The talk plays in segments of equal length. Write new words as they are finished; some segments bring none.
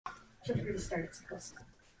feel free to start. It's close.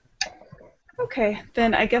 Okay,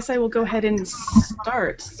 then I guess I will go ahead and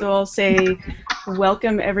start. So I'll say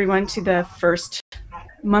welcome everyone to the first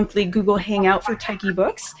monthly Google Hangout for Taiki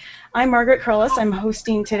Books. I'm Margaret Carlos. I'm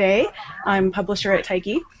hosting today. I'm publisher at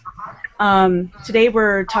Taiki. Today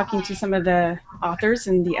we're talking to some of the authors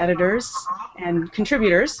and the editors and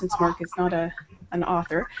contributors, since Mark is not an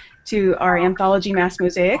author, to our anthology Masked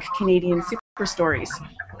Mosaic, Canadian Super Stories.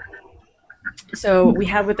 So we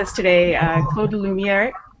have with us today Claude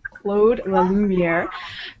Lalumière,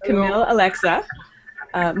 Camille Alexa,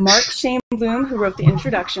 Mark Shainblum, who wrote the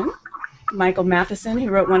introduction, Michael Matheson, who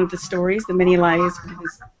wrote one of the stories, The Many Lives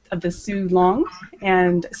of the Sioux Long,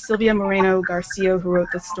 and Silvia Moreno-Garcia, who wrote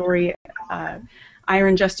the story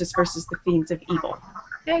Iron Justice versus the Fiends of Evil.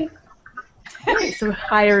 Hey. Okay, so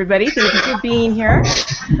hi everybody, thank you for being here.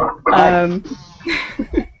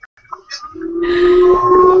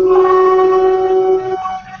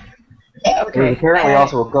 Okay. There's apparently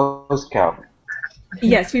also a ghost cow.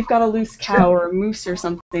 Yes, we've got a loose cow or a moose or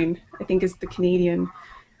something, I think is the Canadian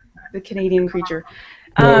creature.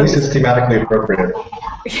 Well, at least it's thematically appropriate.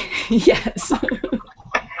 Yes.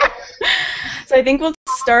 So I think we'll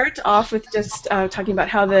start off with just talking about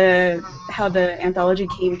how the anthology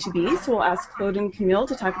came to be. So we'll ask Claude and Camille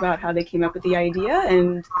to talk about how they came up with the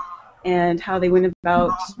idea and how they went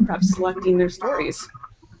about perhaps selecting their stories.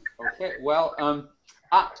 Okay, well,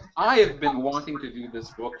 I have been wanting to do this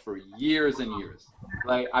book for years and years.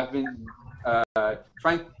 Like, I've been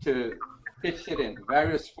trying to pitch it in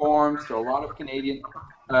various forms to a lot of Canadian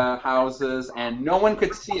houses, and no one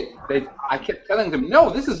could see it. I kept telling them, no,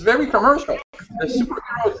 this is very commercial. There's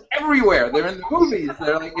superheroes everywhere. They're in the movies.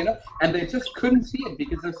 They're like, you know, and they just couldn't see it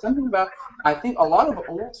because there's something about, I think a lot of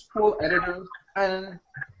old school editors and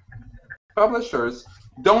publishers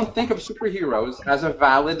don't think of superheroes as a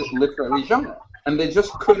valid literary genre, and they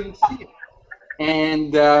just couldn't see it.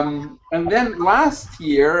 And then last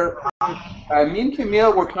year, me and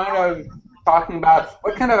Camille were kind of talking about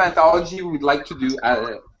what kind of anthology we'd like to do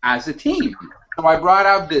as a team. So I brought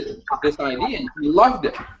out this idea, and he loved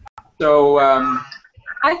it. So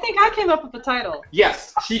I think I came up with the title.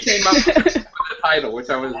 Yes, she came up with the title, which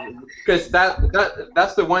I was, because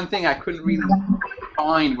that's the one thing I couldn't really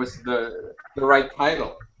find was the right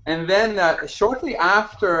title. And then shortly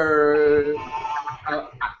after,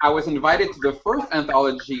 I was invited to the first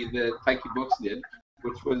anthology that Taiki Books did,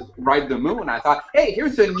 which was Ride the Moon. I thought, hey,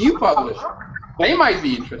 here's a new publisher. They might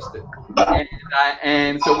be interested.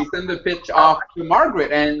 And so we sent the pitch off to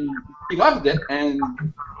Margaret, and she loved it, and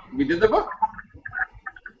we did the book.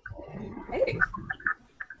 Hey.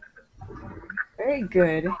 Very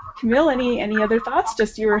good. Camille, any other thoughts?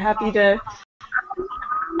 Just you were happy to...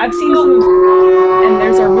 I've seen some... And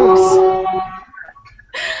there's our moose.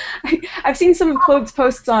 I've seen some of Claude's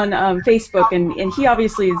posts on Facebook, and he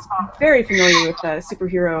obviously is very familiar with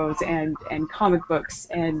superheroes and comic books.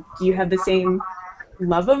 And do you have the same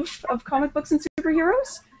love of comic books and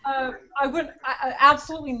superheroes? I would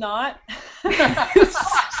absolutely not. What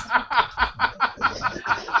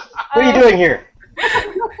are you doing here?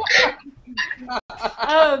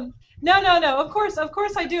 No. Of course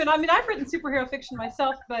I do. And I mean, I've written superhero fiction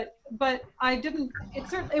myself, but I didn't.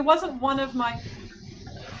 It wasn't one of my.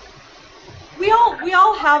 We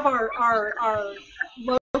all have our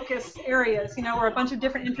locus areas, you know, where a bunch of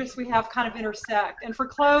different interests we have kind of intersect. And for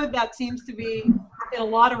Claude, that seems to be, in a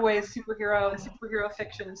lot of ways, superhero and superhero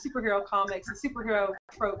fiction, and superhero comics, and superhero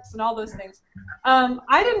tropes, and all those things.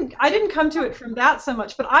 I didn't come to it from that so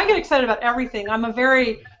much, but I get excited about everything. I'm a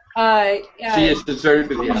very she is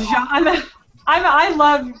deserved. I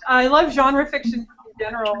love genre fiction in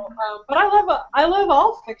general, but I love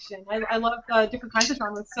all fiction. I love different kinds of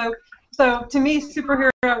genres. So to me,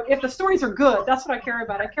 superhero, if the stories are good, that's what I care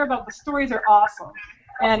about. I care about the stories are awesome.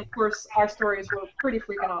 And of course, our stories were pretty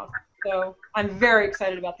freaking awesome. So I'm very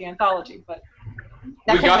excited about the anthology. But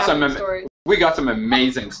we got some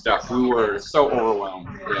amazing stuff. We were so overwhelmed.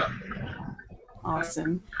 Yeah.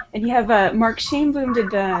 Awesome. And you have Mark Shainblum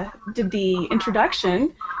did the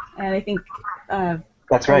introduction, and I think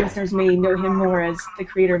that's right. Listeners may know him more as the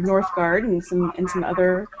creator of Northgard and some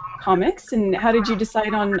other comics. And how did you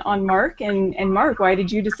decide on Mark? And Mark, why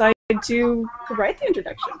did you decide to write the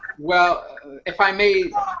introduction? Well, if I may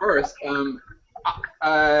first, Mark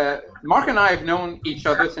and I have known each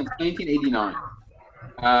other since 1989.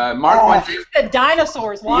 Mark went to the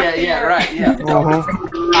dinosaurs. Yeah, right. Yeah.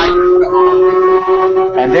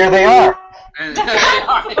 And there they are. And there they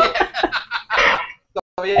are. Yeah.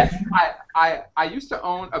 So yeah, I used to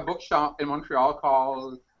own a bookshop in Montreal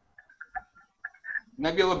called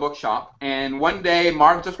Nebula Bookshop, and one day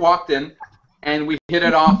Mark just walked in, and we hit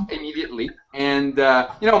it off immediately. And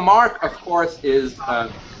Mark, of course, is is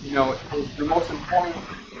the most important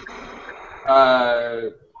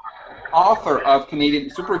author of Canadian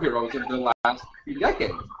superheroes of the last few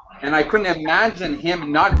decades. And I couldn't imagine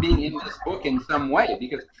him not being in this book in some way,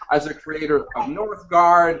 because as a creator of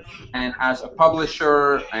Northgard and as a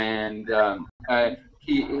publisher, and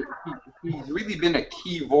he's really been a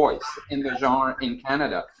key voice in the genre in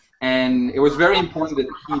Canada. And it was very important that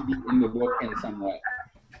he be in the book in some way.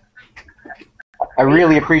 I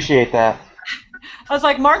really appreciate that. I was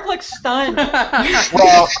like, Mark looks stunned.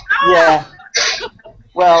 Well, yeah.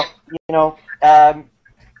 Well,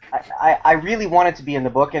 I really wanted to be in the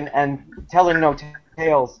book, and telling no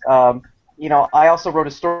tales. I also wrote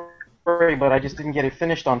a story, but I just didn't get it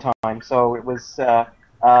finished on time. So it was. I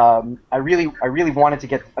really wanted to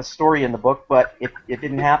get a story in the book, but it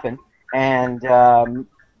didn't happen. And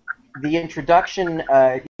the introduction,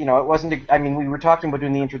 it wasn't. I mean, we were talking about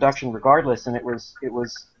doing the introduction regardless, and it was.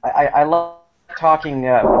 I love talking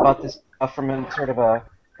about this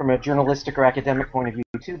from a journalistic or academic point of view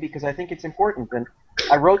too, because I think it's important. And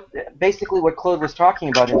I wrote basically what Claude was talking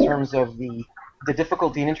about in terms of the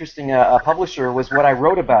difficulty in interesting a publisher was what I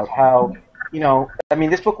wrote about. How, I mean,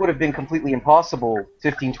 this book would have been completely impossible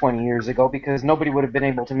 15, 20 years ago because nobody would have been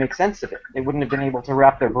able to make sense of it. They wouldn't have been able to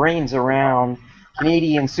wrap their brains around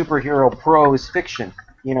Canadian superhero prose fiction,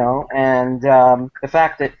 and the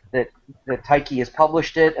fact that Taiki has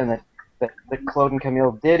published it, and that Claude and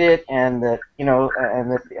Camille did it, and that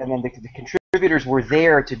and then the contributors were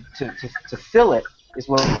there to fill it is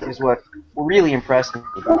what really impressed me,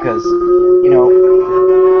 because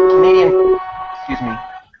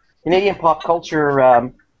Canadian pop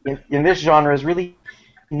culture in this genre is really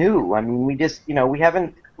new. I mean, we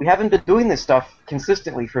haven't been doing this stuff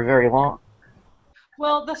consistently for very long.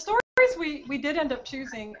 Well, the stories we did end up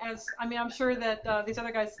choosing, I'm sure that these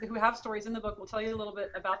other guys who have stories in the book will tell you a little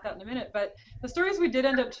bit about that in a minute, but the stories we did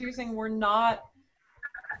end up choosing were not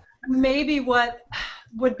maybe what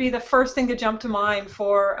would be the first thing to jump to mind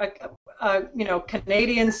for a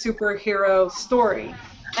Canadian superhero story.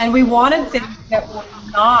 And we wanted things that were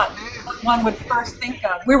not what one would first think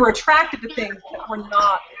of. We were attracted to things that were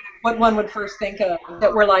not what one would first think of,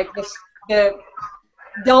 that were like this,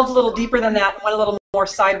 delved a little deeper than that, went a little more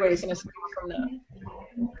sideways in a story from that.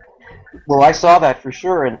 Well, I saw that for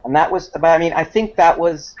sure, and that was, I mean, I think that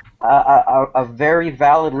was a very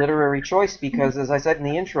valid literary choice, because, as I said in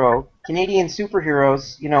the intro, Canadian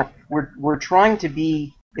superheroes, we're trying to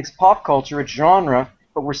be, it's pop culture, it's genre,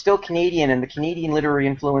 but we're still Canadian, and the Canadian literary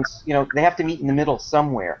influence, they have to meet in the middle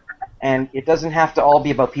somewhere. And it doesn't have to all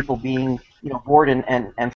be about people being, bored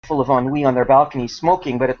and full of ennui on their balcony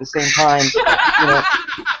smoking, but at the same time,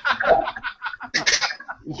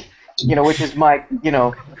 which is my,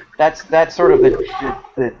 that's sort of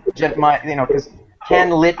because can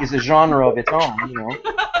lit is a genre of its own,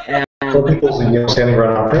 and people standing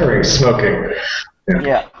around on prairies smoking.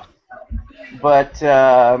 Yeah. But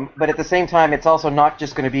at the same time, it's also not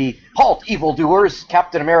just going to be halt, evildoers!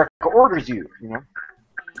 Captain America orders you.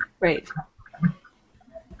 Right.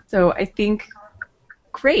 So I think,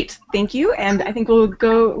 great, thank you, and I think we'll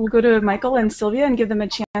go to Michael and Silvia and give them a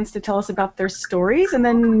chance to tell us about their stories, and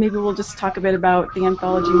then maybe we'll just talk a bit about the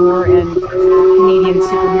anthology more and Canadian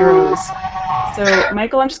superheroes. So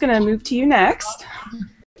Michael, I'm just going to move to you next.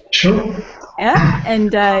 Sure. Yeah,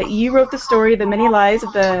 and you wrote the story, The Many Lies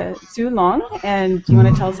of the Zhu Long, and do you want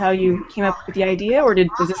to tell us how you came up with the idea, or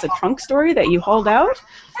was this a trunk story that you hauled out?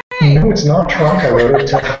 No, it's not trunk. I wrote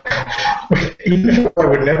it. Even if I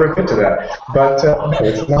would never get to that. But no,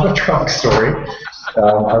 it's not a trunk story.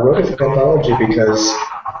 I wrote it for anthology because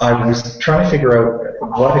I was trying to figure out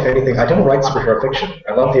what, if anything, I don't write superhero fiction.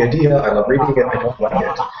 I love the idea, I love reading it, I don't like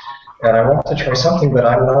it. And I wanted to try something that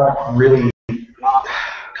I'm not really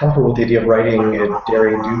comfortable with the idea of writing a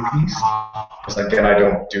daring do piece. Because again, I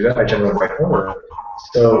don't do that, I generally write horror.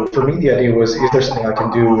 So for me, the idea was, is there something I can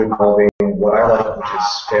do involving what I like, which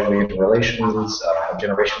is family interrelations, how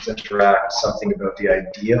generations interact, something about the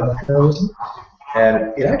idea of heroism.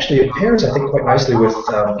 And it actually pairs, I think, quite nicely with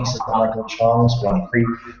pieces like Michael Chong's One Creep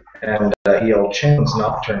and E.L. Chen's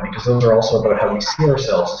Nocturne, because those are also about how we see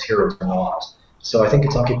ourselves as heroes or not. So I think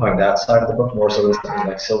it's occupying that side of the book more so than something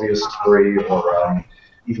like Silvia's story or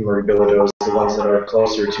even Marie Bilodeau's, the ones that are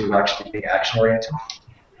closer to actually being action-oriented.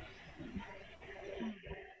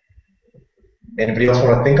 Anybody else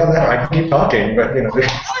want to think on that? I can keep talking, but there's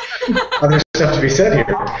other stuff to be said here.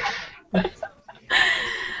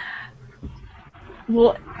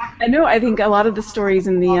 Well, I think a lot of the stories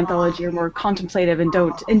in the anthology are more contemplative and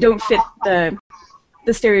don't fit the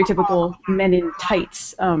stereotypical men in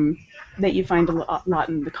tights that you find a lot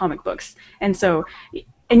in the comic books. And so,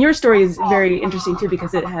 and your story is very interesting too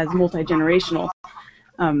because it has multi-generational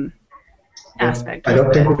aspect. I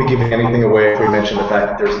don't think we'll be giving anything away if we mention the fact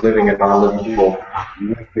that there's living and non-living people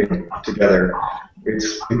living together. It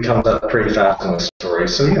comes up pretty fast in the story.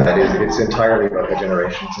 So yeah, it's entirely about the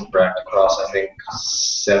generations. In fact, across I think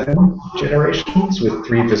 7 generations with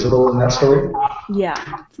 3 visible in that story. Yeah,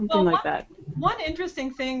 something like that. One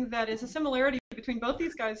interesting thing that is a similarity between both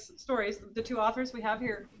these guys' stories, the 2 authors we have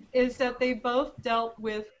here, is that they both dealt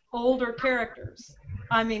with older characters.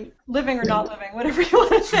 I mean, living or not living, whatever you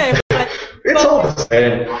want to say. It's all the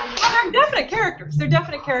same. They're definite characters. They're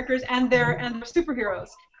definite characters, and they're superheroes.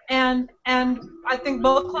 And I think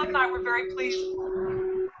both Claude and I were very pleased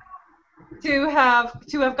to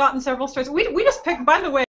have gotten several stories. We just picked. By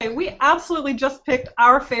the way, we absolutely just picked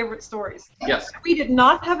our favorite stories. Yes. We did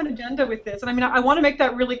not have an agenda with this, and I mean I want to make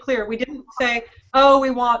that really clear. We didn't say, oh, we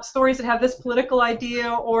want stories that have this political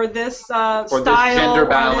idea or this style or this gender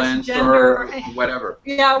balance or whatever.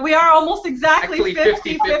 Yeah, we are almost exactly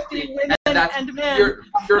Actually 50-50 women and men.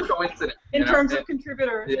 Pure coincidence. In terms of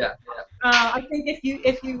contributors. Yeah. I think if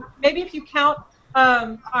you count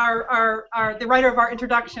the writer of our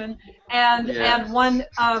introduction and one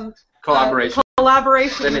collaboration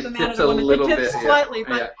with a man and a woman, it tips slightly,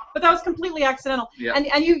 but that was completely accidental. Yeah.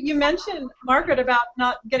 And you mentioned, Margaret, about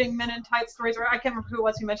not getting men in tight stories, or I can't remember who it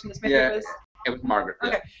was who mentioned this. Maybe it was Margaret.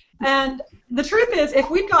 Okay. And the truth is, if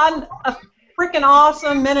we'd gotten a freaking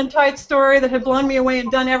awesome Men in Tights story that had blown me away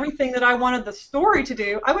and done everything that I wanted the story to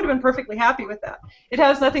do, I would have been perfectly happy with that. It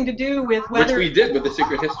has nothing to do with whether... Which we did with The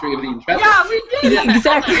Secret History of the Intrepid. Yeah, we did! Yeah,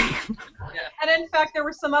 exactly. And in fact, there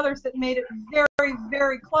were some others that made it very,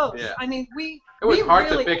 very close. Yeah. I mean, it was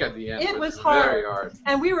hard really, to pick at the end. It was hard. Very hard.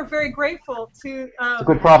 And we were very grateful to... it's a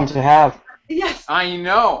good problem to have. Yes. I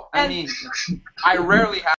know. I mean, I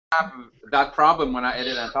rarely have that problem when I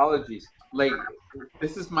edit anthologies. Like,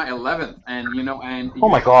 this is my 11th, and oh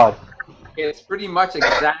my God, it's pretty much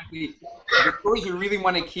exactly the stories you really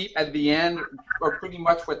want to keep at the end are pretty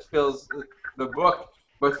much what fills the book.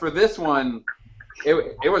 But for this one, it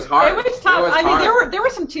was hard. It was tough. I mean, there were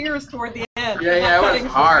some tears toward the end. Yeah, it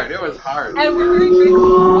was hard. It was hard. And we're very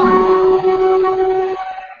grateful.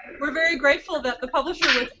 We're very grateful that the publisher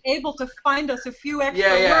was able to find us a few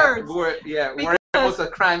extra words. We're able to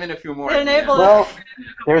cram in a few more. Well,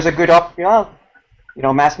 there's a good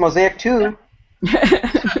Masked Mosaic 2.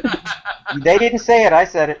 They didn't say it, I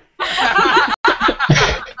said it.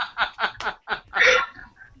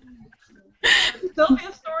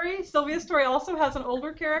 Silvia's story also has an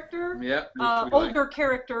older character. Yeah. Older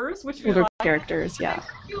characters, which we older like. characters, yeah.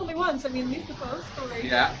 The only ones. I mean, Lisa Poe's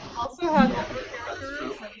story also had older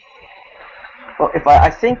characters. Well, I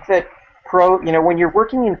think that when you're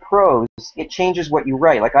working in prose, it changes what you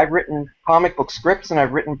write. Like, I've written comic book scripts and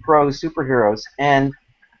I've written prose superheroes, and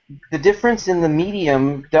the difference in the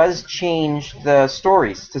medium does change the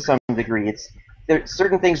stories to some degree.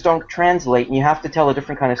 Certain things don't translate, and you have to tell a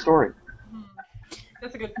different kind of story.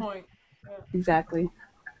 That's a good point. Yeah. Exactly.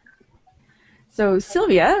 So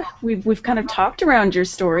Silvia, we've kind of talked around your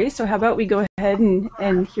story, so how about we go ahead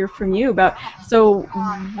and hear from you about, so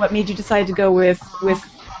what made you decide to go with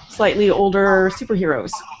slightly older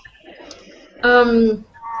superheroes?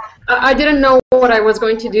 I didn't know what I was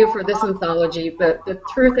going to do for this anthology, but the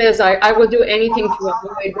truth is I will do anything to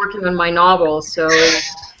avoid working on my novel, so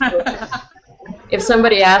if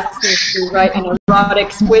somebody asks me to write an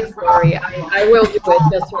erotic squid story, I will do it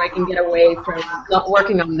just so I can get away from not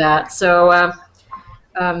working on that. So,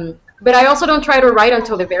 but I also don't try to write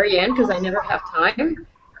until the very end because I never have time.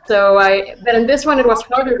 So but in this one it was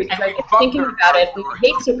harder because I kept thinking about it and I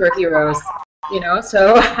hate superheroes,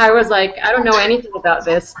 so I was like, I don't know anything about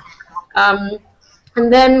this. And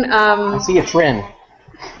then... I see a trend.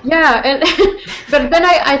 Yeah, but then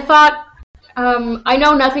I thought, I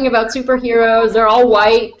know nothing about superheroes. They're all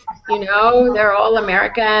white, they're all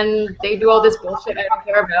American. They do all this bullshit I don't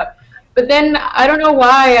care about. But then, I don't know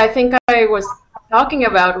why, I think I was talking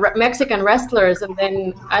about Mexican wrestlers, and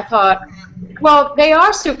then I thought, well, they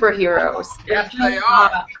are superheroes. Yes, they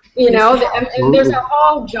are. And there's a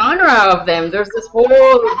whole genre of them. There's this whole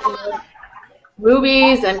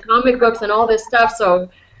movies and comic books and all this stuff. So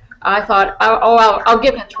I thought, I'll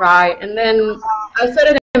give it a try. And then I set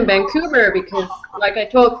it in Vancouver because, like I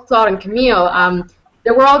told Claude and Camille,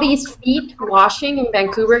 there were all these feet washing in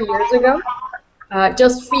Vancouver years ago.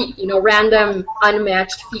 Just feet, random,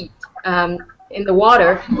 unmatched feet in the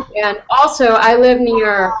water. And also, I live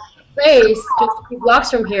near a place just a few blocks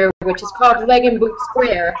from here, which is called Leg and Boot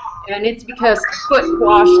Square, and it's because foot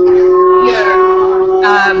washed here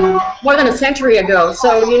more than a century ago.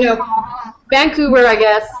 So, Vancouver, I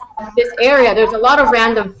guess, this area, there's a lot of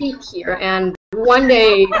random feet here. And one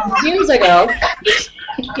day, years ago,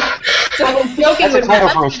 so I was joking That's a with my title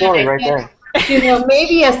for a husband, story and I right said, there. you know,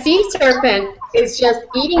 maybe a sea serpent is just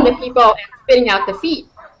eating the people and spitting out the feet.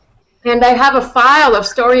 And I have a file of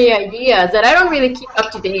story ideas that I don't really keep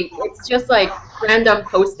up to date. It's just like random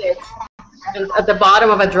post-its at the bottom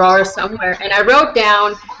of a drawer somewhere. And I wrote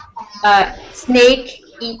down, snake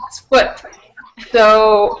eats foot.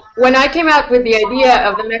 So when I came out with the idea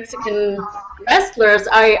of the Mexican wrestlers,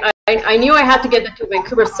 I knew I had to get that to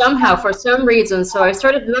Vancouver somehow for some reason. So I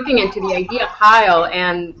started looking into the idea pile,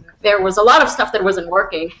 and there was a lot of stuff that wasn't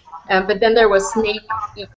working. But then there was snake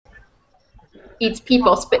eats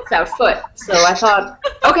people, spits out foot. So I thought,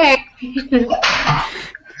 okay,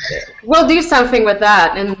 we'll do something with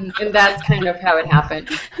that, and that's kind of how it happened.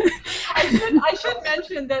 I should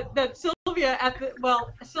mention that Silvia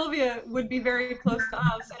Silvia would be very close to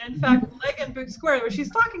us, and in fact, Leg and Boot Square, which she's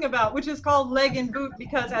talking about, which is called Leg and Boot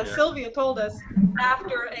because, as Silvia told us,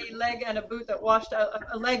 after a leg and a boot that washed up,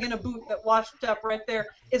 a leg and a boot that washed up right there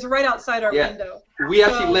is right outside our window. We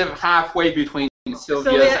actually live halfway between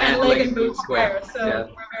Silvia's and Leg and Boot Square. So we're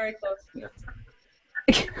very close. Yeah.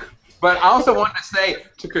 But I also want to say,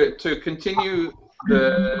 to continue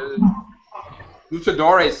the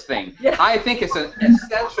Luchadores thing, I think it's an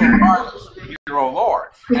essential part of superhero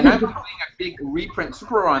lore. And I'm doing a big reprint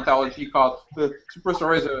superhero anthology called The Super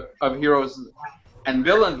Stories of Heroes and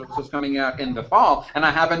Villains, which is coming out in the fall. And I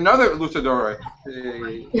have another Luchador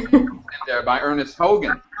in there by Ernest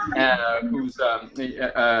Hogan,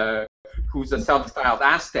 who's a self-styled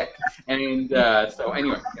Aztec, and so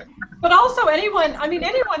anyway. Yeah. But also anyone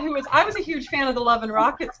who was, I was a huge fan of the Love and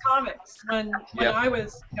Rockets comics when I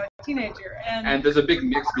was a teenager, and there's a big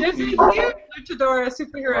mix between. There's a huge luchador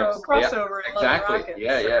superhero crossover in Love and Rockets.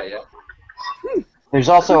 Yeah. There's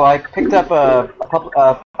also, I picked up a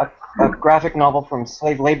graphic novel from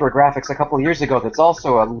Slave Labor Graphics a couple of years ago that's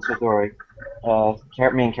also a luchador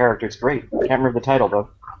main character. It's great. I can't remember the title though.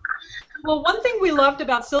 Well, one thing we loved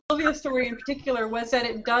about Silvia's story in particular was that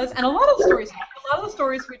it does, and a lot of the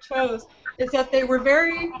stories we chose, is that they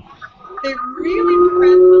really tread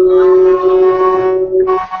the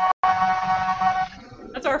line.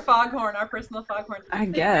 That's our foghorn, our personal foghorn. I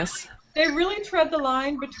guess. They really tread the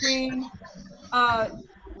line between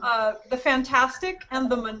the fantastic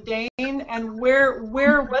and the mundane, and where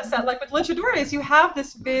was that? Like with luchadores, you have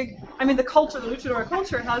this big, the luchador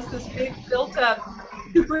culture has this big built-up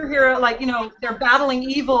superhero, they're battling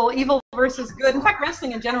evil versus good. In fact,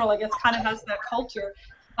 wrestling in general, I guess, kind of has that culture.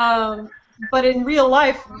 But in real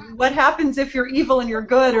life, what happens if you're evil and you're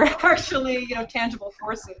good are actually, tangible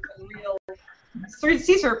forces and real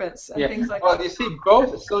sea serpents and things like that. Well, you see,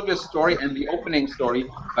 both Silvia's story and the opening story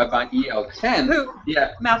by E.L. Chen.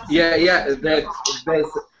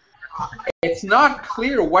 It's not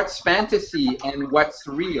clear what's fantasy and what's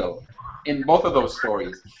real in both of those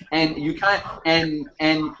stories, and you kind of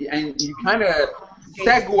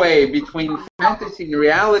segue between fantasy and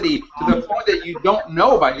reality to the point that you don't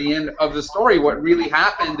know by the end of the story what really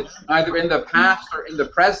happened, either in the past or in the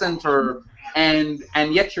present, and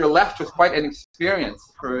yet you're left with quite an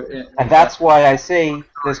experience. And that's why I say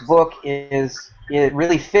this book it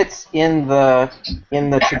really fits in the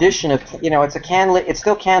tradition of, it's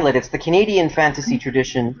still canlit. It's the Canadian fantasy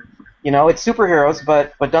tradition. It's superheroes,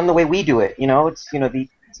 but done the way we do it.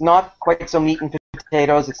 It's not quite so meat and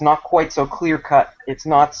potatoes. It's not quite so clear cut. It's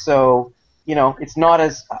not so, it's not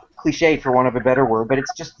as cliched, for want of a better word. But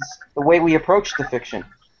it's just the way we approach the fiction.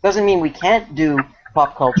 Doesn't mean we can't do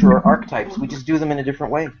pop culture or archetypes. We just do them in a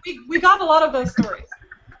different way. We got a lot of those stories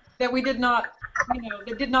that we did not,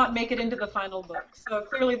 that did not make it into the final book. So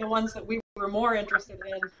clearly, the ones that we were more interested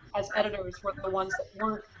in as editors were the ones that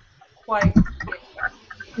weren't quite.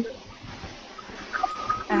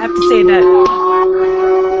 I have to say that,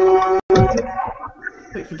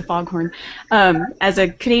 wait for the foghorn, as a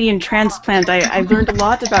Canadian transplant, I learned a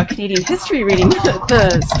lot about Canadian history reading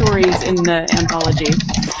the stories in the anthology.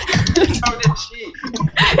 So did she.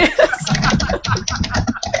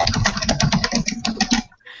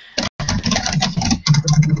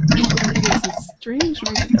 Strange.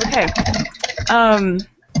 Okay.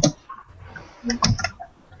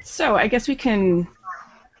 So I guess we can,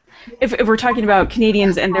 if we're talking about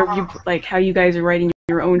Canadians and their view, like how you guys are writing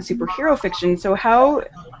your own superhero fiction, so how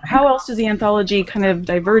else does the anthology kind of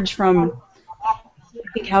diverge from, I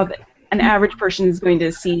think, how an average person is going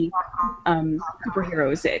to see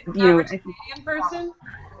superheroes? Average Canadian person?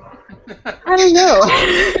 I don't know.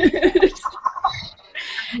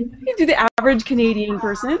 Do the average Canadian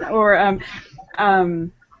person, or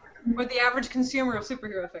What the average consumer of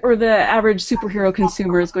superhero fiction. or the average superhero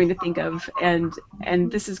consumer is going to think of, and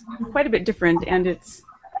this is quite a bit different, and it's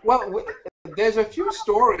Well, there's a few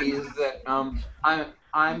stories that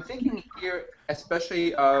I'm thinking here,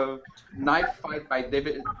 especially of Night Fight by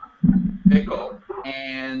David Bickle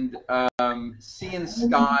and Sea and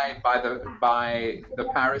Sky by the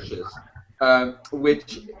Parishes,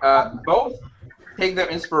 which both take their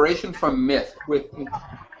inspiration from myth. With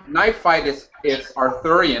Night Fight is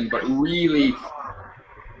Arthurian, but really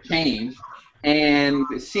changed, and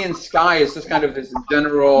Sea and Sky is just kind of this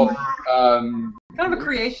general. Kind of a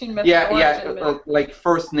creation myth. Yeah, like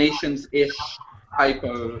First Nations-ish type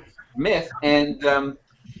of myth, and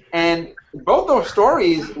both those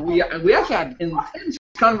stories we actually had intense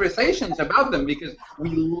conversations about them because we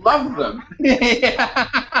love them.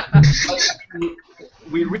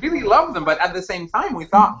 We really love them, but at the same time we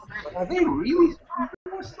thought, are they really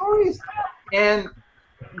superhero stories? And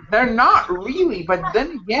they're not really, but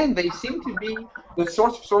then again, they seem to be the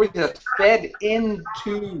sorts of stories that fed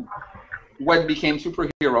into what became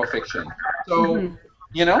superhero fiction. So,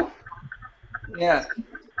 you know, yeah.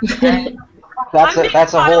 And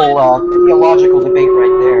That's a whole theological debate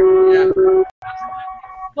right there. yeah.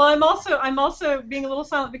 Well, I'm also being a little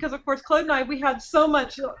silent because, of course, Claude and I, we had so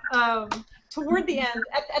much toward the end.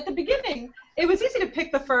 At the beginning, it was easy to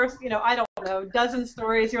pick the first, I don't know, dozen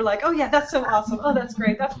stories. You're like, oh yeah, that's so awesome. Oh, that's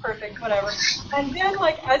great. That's perfect. Whatever. And then,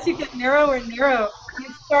 like, as you get narrower and narrow, you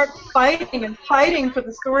start fighting and fighting for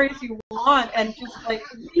the stories you want, and just like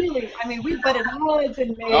really, I mean, we butted heads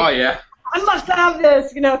and made. Oh yeah. I must have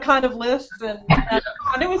this, kind of lists, and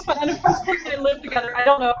it was fun. And of course, Claude and I lived together. I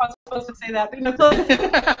don't know if I'm supposed to say that, but Claude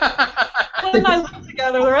and I lived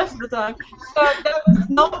together the rest of the time. So that was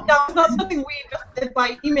not something we just did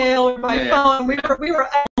by email or by phone. We were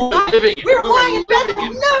lying in bed.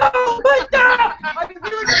 No, but no. I mean, we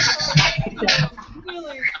were just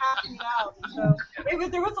really hacking out. So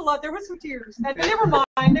there was a lot. There was some tears, and they were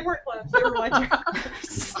mine. They weren't Claude's. They were my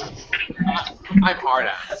tears. I'm hard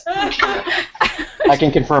ass. I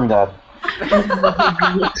can confirm that.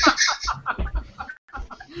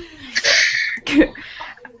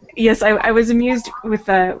 Yes, I was amused with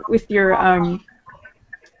your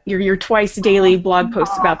twice daily blog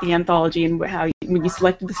posts about the anthology and when you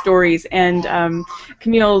selected the stories, and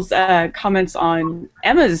Camille's comments on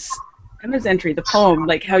Emma's entry, the poem,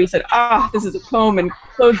 like how you said, this is a poem and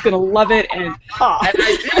Claude's gonna love it, and And I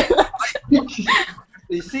did.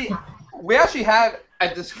 You see, we actually had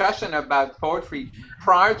a discussion about poetry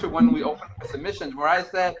prior to when we opened the submissions, where I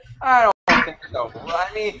said, I don't think so. Well,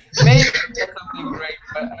 I mean, maybe it's something great,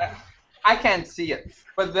 but I can't see it.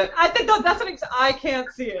 But then I think that's I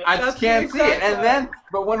can't see it. I just can't see it. And then,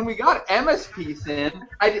 but when we got Emma's piece in,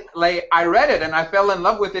 I read it and I fell in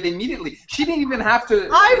love with it immediately. She didn't even have to.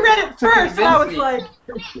 I read it first, and I was me. like,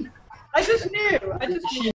 I just knew.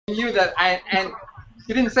 She knew that, and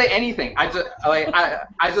she didn't say anything. I just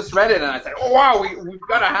read it and I said, oh wow, we've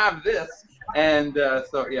got to have this. And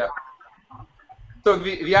so yeah. So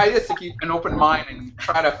the idea is to keep an open mind and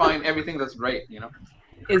try to find everything that's great,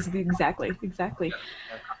 is exactly.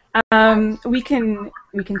 We can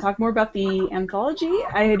talk more about the anthology.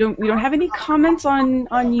 We don't have any comments on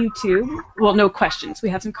YouTube. Well, no questions. We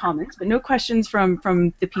have some comments, but no questions from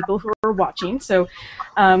the people who are watching. So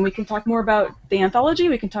we can talk more about the anthology.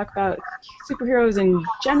 We can talk about superheroes in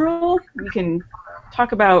general. We can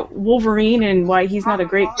talk about Wolverine and why he's not a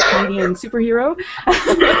great Canadian superhero.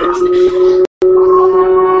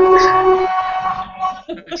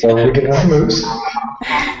 So we can have moves.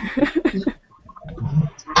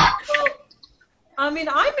 Well, I mean,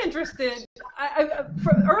 I'm interested.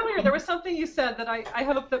 Earlier, there was something you said that I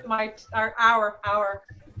hope that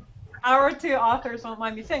our two authors won't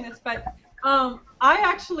mind me saying this, but I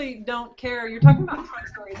actually don't care. You're talking about trunk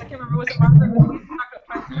stories. I can't remember, was it Margaret? You talked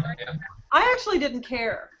about trunk stories. I actually didn't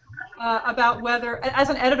care about whether, as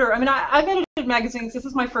an editor, I mean, I've edited magazines. This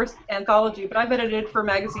is my first anthology, but I've edited for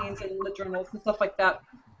magazines and the journals and stuff like that.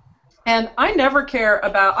 And I never care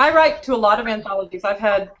about, I write to a lot of anthologies. I've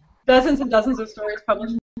had dozens and dozens of stories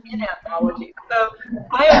published in anthologies. So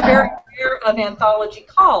I am very aware of anthology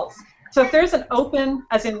calls. So if there's an open,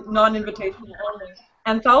 as in non-invitational only,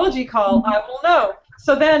 anthology call, I will know.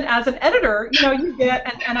 So then as an editor, you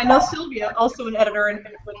get, and I know Silvia, also an editor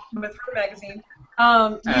with her magazine.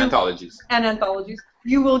 Anthologies. And anthologies.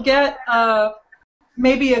 You will get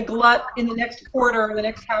maybe a glut in the next quarter or the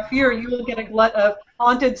next half year. You will get a glut of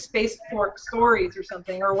haunted spaceport stories or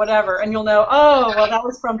something or whatever, and you'll know, oh, well, that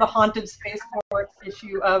was from the haunted spaceport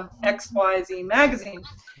issue of XYZ magazine.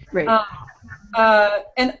 Right.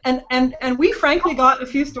 and we frankly got a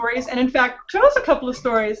few stories, and in fact chose a couple of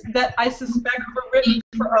stories that I suspect were written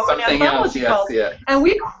for open Something else, anthology yes, calls. yeah. And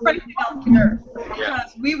we frankly don't care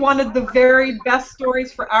because we wanted the very best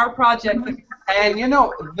stories for our project. And you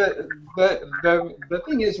know, the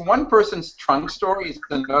thing is, one person's trunk story is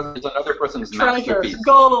another person's masterpiece.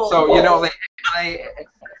 Gold. So you know,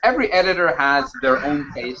 every editor has their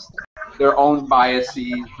own taste, their own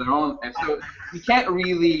biases, their own. And so you can't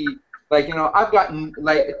really, like, you know, I've gotten,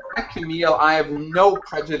 like, at Camille, I have no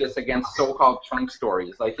prejudice against so-called trunk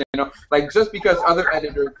stories. Like, you know, like, just because other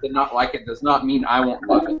editors did not like it does not mean I won't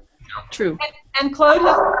love it. You know? True. And Claude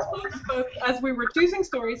spoke, as we were choosing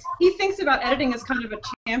stories, he thinks about editing as kind of a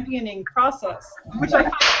championing process, which I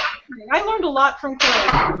find fascinating. I learned a lot from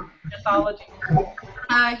Claude in anthology.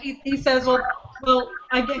 He says, well,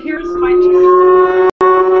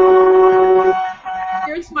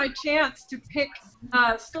 here's my chance to pick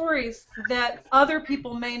stories that other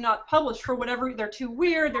people may not publish for whatever. They're too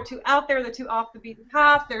weird, they're too out there, they're too off the beaten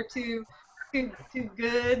path, they're too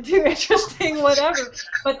good, too interesting, whatever.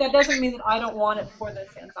 But that doesn't mean that I don't want it for this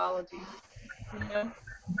anthology. You know?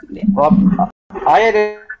 Well, I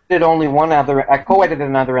edited only one other. I co-edited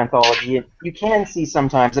another anthology. You can see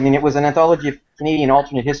sometimes. I mean, it was an anthology of Canadian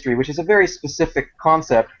alternate history, which is a very specific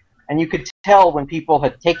concept, and you could tell when people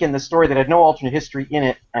had taken the story that had no alternate history in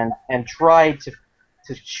it and tried to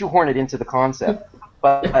shoehorn it into the concept.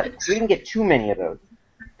 But we didn't get too many of those.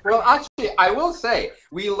 Well, actually, I will say,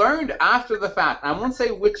 we learned after the fact, I won't say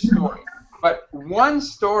which story, but one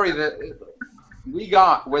story that we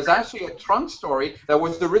got was actually a trunk story that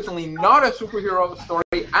was originally not a superhero story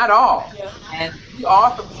at all. Yeah. And the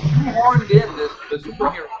author shoehorned in the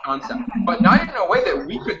superhero concept, but not in a way that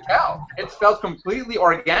we could tell. It felt completely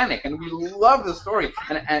organic, and we loved the story.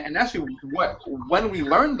 And actually, when we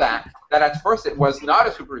learned that at first it was not a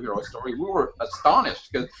superhero story, we were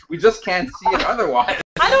astonished because we just can't see it otherwise.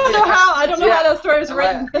 I don't know how that story was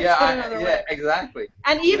written. Yeah, exactly.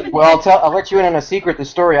 And even I'll let you in on a secret. The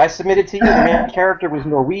story I submitted to you, the main character was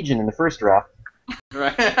Norwegian in the first draft.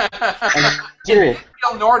 Right. Serious.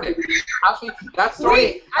 Feel Nordic. Actually, that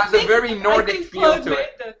story has a very Nordic feel to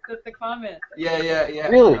it. The comment. Yeah.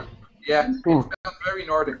 Really? Yeah. It felt very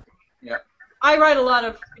Nordic. Yeah. I write a lot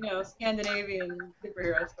of, Scandinavian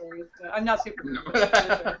superhero stories. I'm not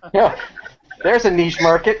superhero. Yeah. There's a niche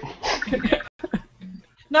market.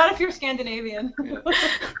 Not if you're Scandinavian.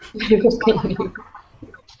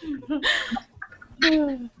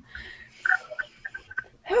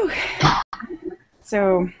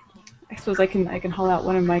 So, I suppose I can haul out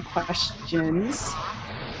one of my questions.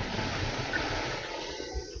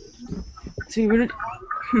 So you would,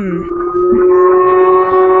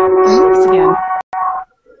 Thanks again.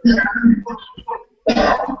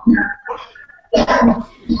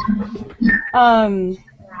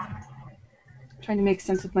 Trying to make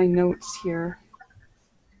sense of my notes here.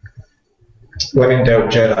 When in doubt,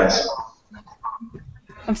 Jedis.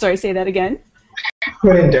 I'm sorry, say that again.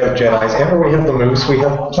 When in doubt, Jedis. Ever we have the moose, we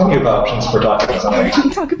have plenty of options for talking about something. We can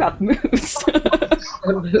talk about the moose.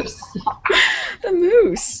 The moose. The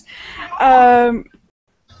moose.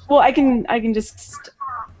 Well, I can just.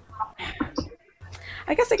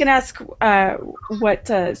 I guess I can ask what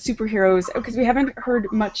superheroes, because we haven't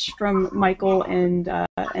heard much from Michael and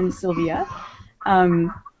Silvia. And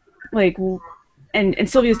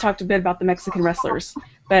Sylvia's talked a bit about the Mexican wrestlers.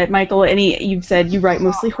 But Michael, you've said you write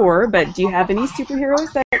mostly horror, but do you have any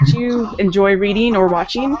superheroes that you enjoy reading or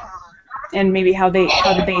watching? And maybe how did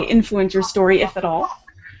they influence your story, if at all?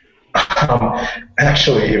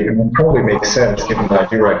 Actually, it would probably make sense, given that I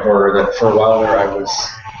do write horror, that for a while there I was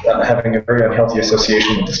having a very unhealthy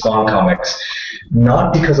association with the Spawn comics.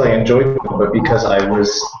 Not because I enjoyed them, but because I was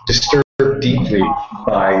disturbed deeply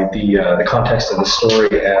by the context of the story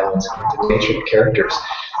and the nature of the characters.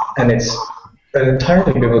 And it's an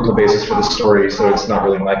entirely biblical basis for the story, so it's not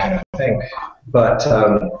really my kind of thing. But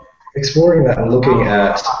exploring that and looking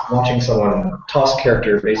at watching someone toss a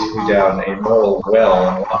character basically down a moral well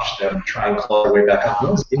and watch them try and claw their way back up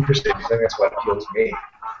was interesting. I think that's what appealed to me.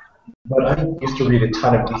 But I used to read a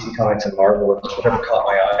ton of DC Comics and Marvel, and whatever caught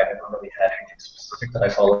my eye, I never really had anything specific that I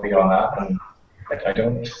followed beyond that. And I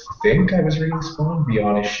don't think I was reading Spawn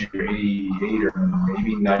beyond issue 88 or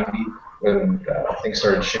maybe 90 when things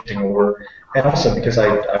started shifting over. And also because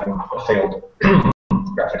I'm a failed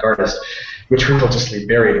graphic artist, which we will just leave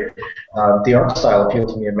buried. The art style appealed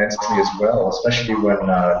to me immensely as well, especially when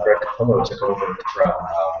Greg Capullo took over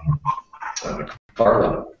from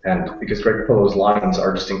Farland, and because Greg Capullo's lines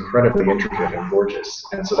are just incredibly intricate and gorgeous,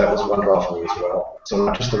 and so that was one draw for me as well. So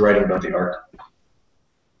not just the writing, but the art.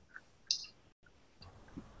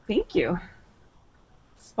 Thank you.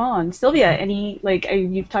 spawn. Silvia,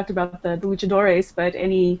 you've talked about the luchadores, but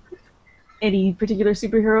any particular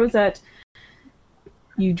superheroes that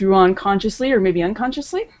you drew on consciously or maybe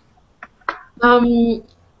unconsciously?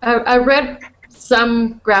 I read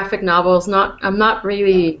some graphic novels. I'm not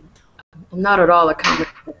at all a comic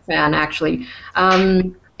book fan, actually.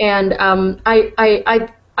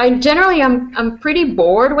 I generally I'm pretty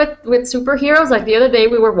bored with superheroes. Like the other day,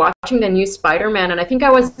 we were watching the new Spider-Man, and I think I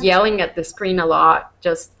was yelling at the screen a lot,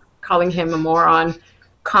 just calling him a moron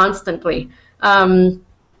constantly. I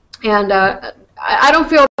don't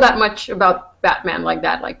feel that much about Batman like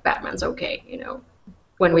that. Like Batman's okay,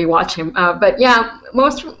 when we watch him. But yeah,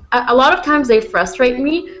 a lot of times they frustrate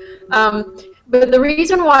me. But the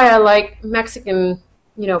reason why I like Mexican,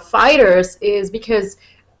 fighters is because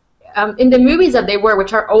in the movies that they were,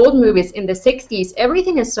 which are old movies in the 60s,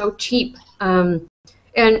 everything is so cheap. And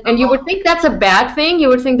you would think that's a bad thing. You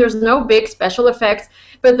would think there's no big special effects,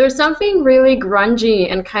 but there's something really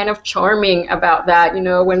grungy and kind of charming about that.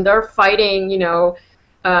 When they're fighting, the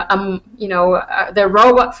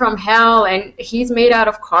robot from hell, and he's made out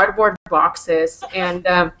of cardboard boxes, and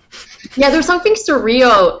yeah, there's something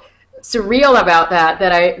surreal about that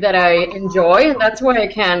I enjoy, and that's why I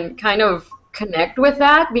can kind of connect with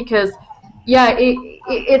that, because yeah,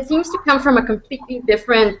 it seems to come from a completely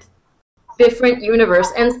different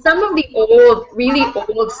universe. And some of the really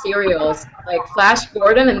old serials like Flash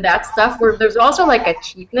Gordon and that stuff, where there's also like a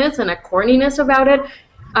cheapness and a corniness about it,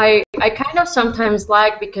 I kind of sometimes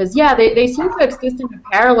like, because yeah, they seem to exist in a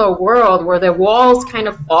parallel world where the walls kind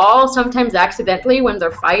of fall, sometimes accidentally when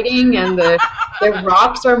they're fighting, and the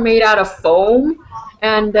rocks are made out of foam,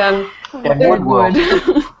 and wood.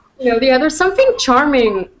 Yeah, there's something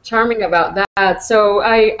charming about that. So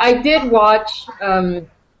I did watch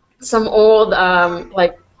some old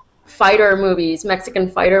like fighter movies, Mexican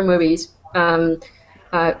fighter movies.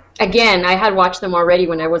 Again, I had watched them already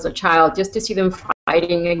when I was a child, just to see them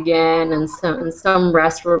fighting again, and some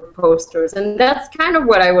wrestler posters, and that's kind of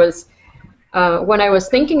what I was when I was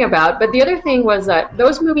thinking about. But the other thing was that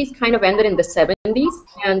those movies kind of ended in the 70s,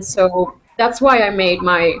 and so that's why I made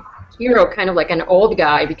my hero kind of like an old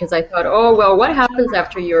guy, because I thought, oh well, what happens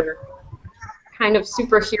after your kind of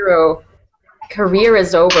superhero career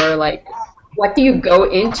is over? Like, what do you go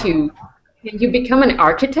into? Can you become an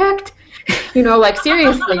architect? Like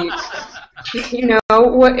seriously,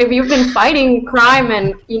 if you've been fighting crime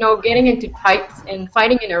and getting into fights and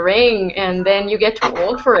fighting in a ring, and then you get too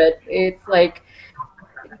old for it, it's like,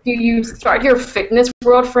 do you start your Fitness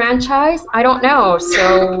World franchise? I don't know.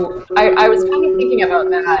 So I was kind of thinking about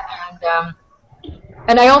that,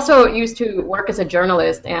 and I also used to work as a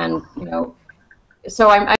journalist, and so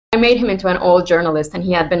I made him into an old journalist, and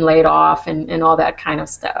he had been laid off and all that kind of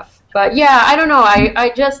stuff. But yeah, I don't know.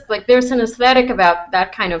 I just like, there's an aesthetic about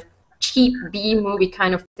that kind of cheap B movie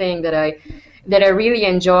kind of thing that I really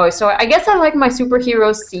enjoy. So I guess I like my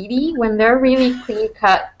superheroes seedy, when they're really clean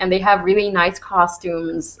cut and they have really nice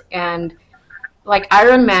costumes. And like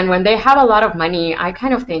Iron Man, when they have a lot of money, I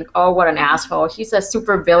kind of think, oh, what an asshole. He's a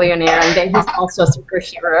super billionaire, and then he's also a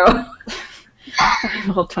superhero.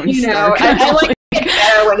 Well, Tony Stark. I like it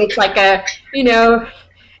better when it's like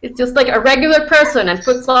it's just like a regular person and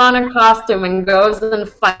puts on a costume and goes and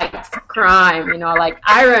fights crime. Like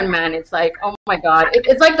Iron Man, it's like, oh my God.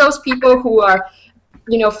 It's like those people who are,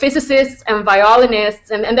 physicists and violinists,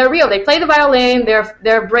 and they're real. They play the violin,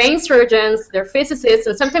 they're brain surgeons, they're physicists,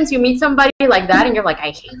 and sometimes you meet somebody like that and you're like, I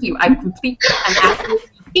hate you. I completely and absolutely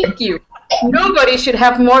hate you. Nobody should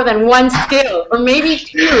have more than one skill, or maybe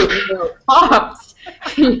two, tops.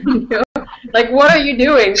 Like, what are you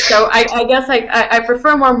doing? So I guess I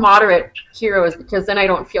prefer more moderate heroes, because then I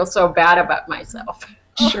don't feel so bad about myself.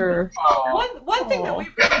 Sure. One thing that we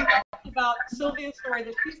really liked about Silvia's story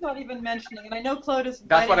that she's not even mentioning, and I know Claude is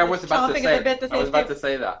That's what I was about to say. I was about to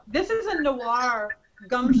say that. This is a noir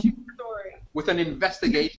gumshoe story. With an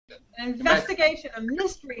investigation. An investigation, a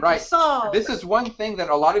mystery right. to solve. This is one thing that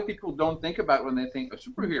a lot of people don't think about when they think of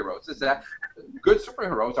superheroes, is that good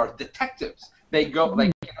superheroes are detectives. They go,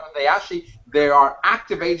 like, they are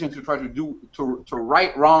active agents who try to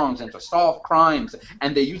right wrongs and to solve crimes,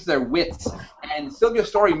 and they use their wits. And Silvia's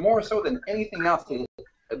story, more so than anything else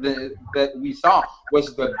that we saw,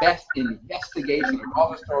 was the best investigation of all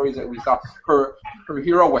the stories that we saw. Her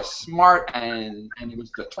hero was smart, and he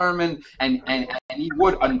was determined, and he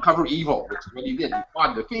would uncover evil, which is what he did. He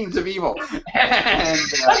fought the fiends of evil.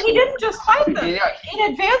 But he didn't just fight them. Yeah.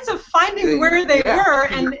 In advance of finding where they were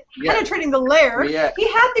and penetrating the lair, he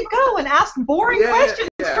had to go and ask boring questions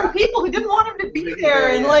from people who didn't want him to be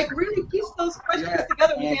there, and like really piece those questions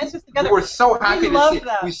together, those answers together. We were so happy to see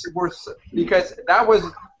that. Because that was,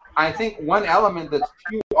 I think, one element that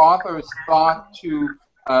few authors thought to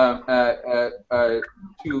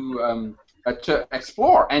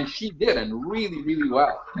explore, and she did, and really, really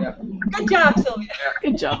well. Yeah. Good job, Sylvia.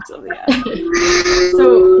 Good job, Sylvia.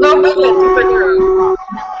 So, superhero.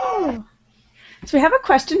 So we have a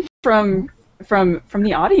question from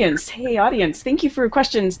the audience. Hey, audience, thank you for your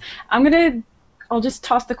questions. I'll just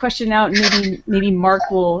toss the question out, and maybe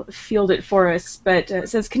Mark will field it for us. But it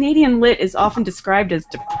says Canadian lit is often described as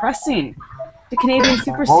depressing. Do Canadian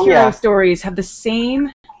superhero stories have the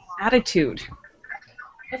same attitude?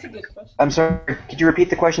 That's a good question. I'm sorry, could you repeat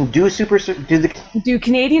the question? Do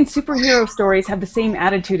Canadian superhero stories have the same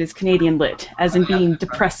attitude as Canadian lit, as in being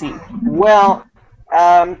depressing? Well,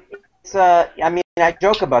 I mean, I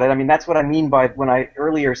joke about it. I mean, that's what I mean by when I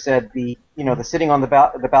earlier said the sitting on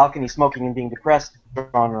the balcony smoking and being depressed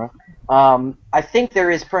genre. I think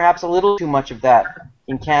there is perhaps a little too much of that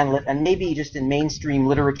in CanLit, and maybe just in mainstream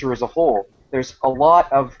literature as a whole. There's a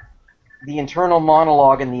lot of the internal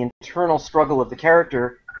monologue and the internal struggle of the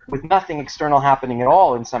character with nothing external happening at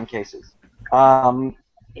all in some cases.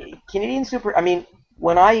 Canadian super. I mean,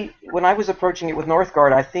 when I was approaching it with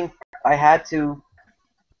Northgard, I think I had to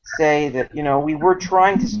say that we were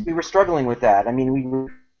struggling with that. I mean, we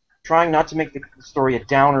were trying not to make the story a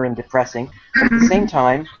downer and depressing, but at the same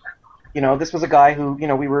time, this was a guy who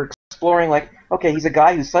we were exploring, like, okay, he's a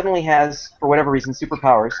guy who suddenly has, for whatever reason,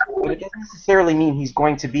 superpowers, but it doesn't necessarily mean he's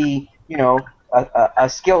going to be a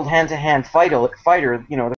skilled hand-to-hand fighter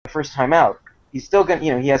the first time out. He's still going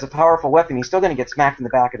he has a powerful weapon. He's still going to get smacked in the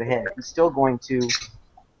back of the head. He's still going to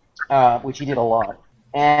which he did a lot.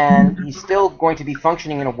 And he's still going to be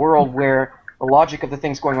functioning in a world where the logic of the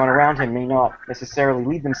things going on around him may not necessarily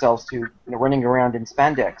lead themselves to running around in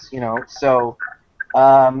spandex. So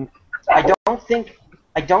I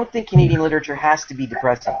don't think Canadian literature has to be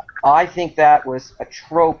depressing. I think that was a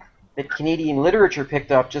trope that Canadian literature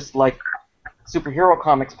picked up, just like superhero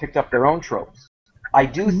comics picked up their own tropes. I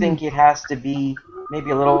do think it has to be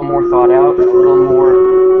maybe a little more thought out, a little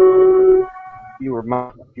more fewer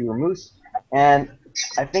moose, and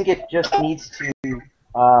I think it just needs to,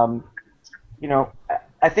 I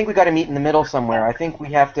think we got to meet in the middle somewhere. I think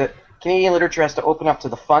we have to. Canadian literature has to open up to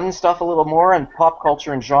the fun stuff a little more, and pop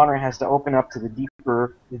culture and genre has to open up to the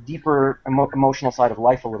deeper emotional side of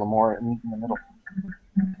life a little more and meet in the middle.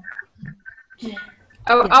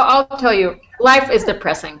 I'll tell you, life is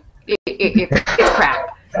depressing. It's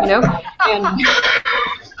crap, And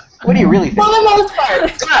what do you really think? For the most part,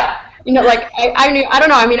 like I don't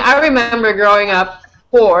know. I mean, I remember growing up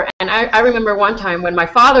poor, and I remember one time when my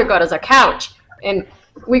father got us a couch, and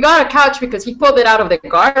we got a couch because he pulled it out of the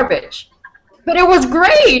garbage. But it was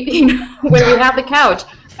great, when we had the couch.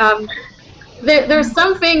 There's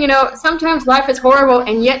something, sometimes life is horrible,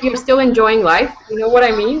 and yet you're still enjoying life. You know what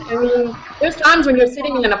I mean? I mean, there's times when you're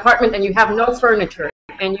sitting in an apartment and you have no furniture,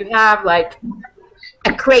 and you have, like,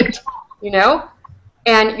 a crate,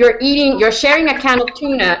 and you're sharing a can of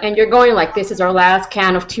tuna, and you're going like, this is our last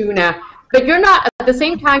can of tuna. But you're not, at the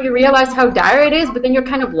same time, you realize how dire it is, but then you're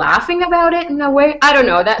kind of laughing about it in a way. I don't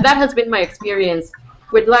know, that has been my experience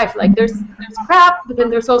with life. Like, there's crap, but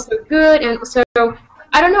then there's also good, and so,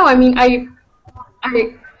 I don't know, I mean, I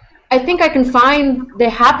think I can find the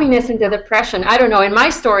happiness in the depression. I don't know, in my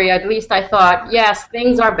story, at least, I thought, yes,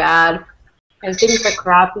 things are bad, and things are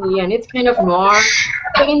crappy, and it's kind of noir.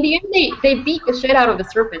 But in the end, they beat the shit out of the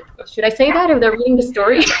serpent. Should I say that if they're reading the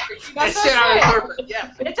story? That's shit out of the serpent,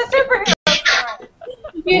 yeah. It's a superhero story.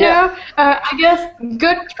 I guess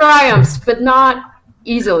good triumphs, but not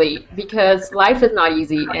easily, because life is not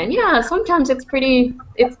easy. And yeah, sometimes it's a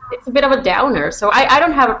bit of a downer. So I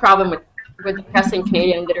don't have a problem with depressing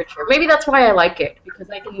Canadian literature. Maybe that's why I like it,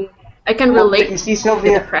 because I can relate you see,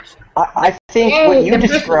 Sylvia, to depression. I think what you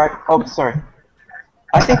described. Oh, sorry.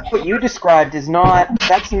 I think what you described that's not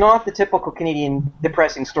the typical Canadian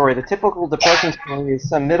depressing story. The typical depressing story is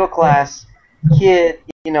some middle class kid,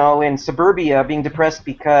 in suburbia being depressed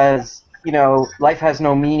because, life has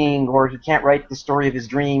no meaning, or he can't write the story of his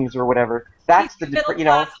dreams or whatever. That's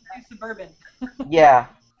suburban. Yeah.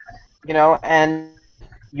 And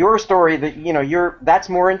your story that's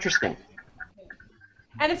more interesting.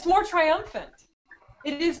 And it's more triumphant.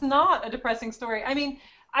 It is not a depressing story. I mean,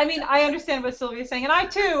 I understand what Sylvia's saying, and I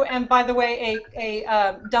too am, by the way, a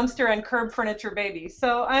dumpster and curb furniture baby.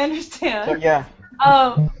 So I understand. So, yeah.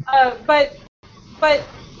 But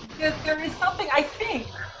there is something, I think,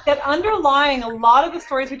 underlying a lot of the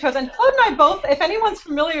stories we chose, and Claude and I both, if anyone's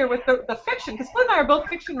familiar with the fiction, because Claude and I are both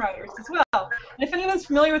fiction writers as well, and if anyone's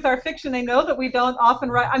familiar with our fiction, they know that we don't often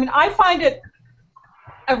write, I mean, I find it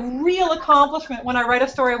a real accomplishment when I write a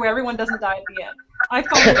story where everyone doesn't die at the end. I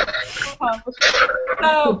find it an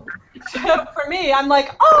accomplishment. So for me, I'm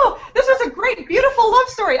like, oh, this was a great, beautiful love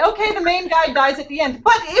story. Okay, the main guy dies at the end,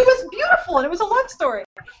 but it was beautiful and it was a love story.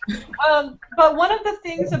 But one of the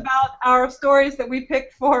things about our stories that we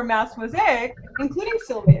picked for Masked Mosaic, including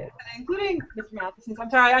Silvia's and including Mr. Matheson's,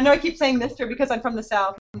 I'm sorry, I know I keep saying Mr. because I'm from the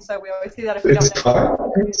South, and so we always see that if we don't know.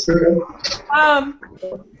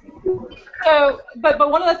 But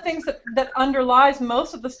one of the things that underlies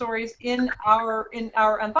most of the stories in our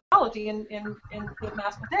anthology in the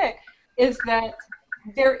Masked Mosaic is that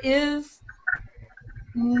there is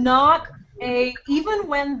not a, even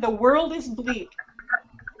when the world is bleak,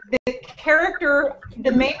 the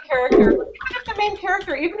main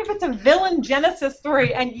character, even if it's a villain Genesis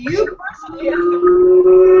story, and you personally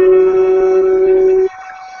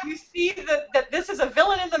you see that this is a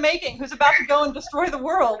villain in the making who's about to go and destroy the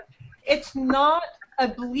world. It's not a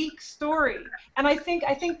bleak story, and I think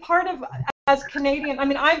part of, as Canadian, I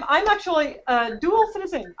mean, I'm actually a dual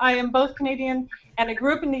citizen. I am both Canadian and I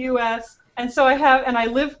grew up in the U.S. and so I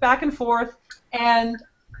live back and forth, and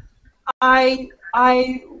I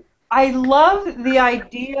love the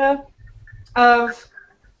idea of,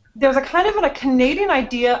 there's a kind of a Canadian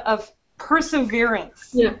idea of perseverance.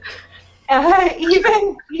 Yeah.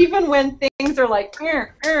 Even when things are like,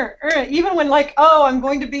 even when like, oh, I'm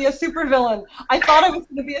going to be a supervillain. I thought I was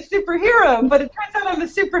going to be a superhero, but it turns out I'm a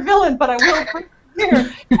supervillain, but I will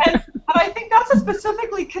persevere. And I think that's a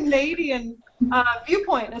specifically Canadian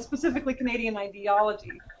viewpoint, a specifically Canadian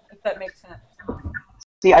ideology, if that makes sense.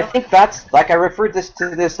 See, I think that's, like, I referred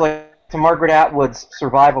to Margaret Atwood's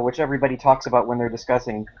Survival, which everybody talks about when they're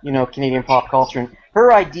discussing, you know, Canadian pop culture. And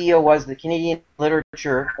her idea was that Canadian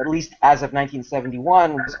literature, at least as of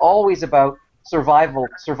 1971, was always about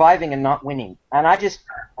surviving and not winning. And I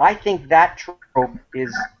think that trope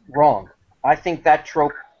is wrong. I think that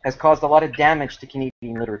trope has caused a lot of damage to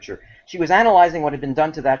Canadian literature. She was analyzing what had been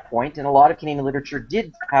done to that point, and a lot of Canadian literature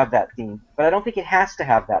did have that theme, but I don't think it has to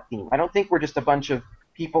have that theme. I don't think we're just a bunch of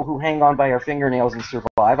people who hang on by our fingernails and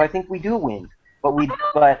survive. I think we do win,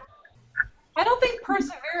 but I don't think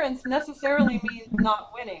perseverance necessarily means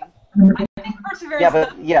not winning. I think perseverance. Yeah,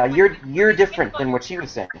 but yeah, you're different than what she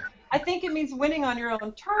was saying. I think it means winning on your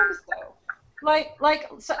own terms, though. Like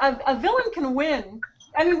so a villain can win.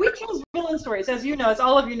 I mean, we chose villain stories, as you know, as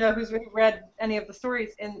all of you know who's read any of the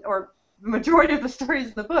stories or the majority of the stories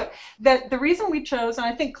in the book, that the reason we chose, and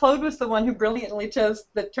I think Claude was the one who brilliantly chose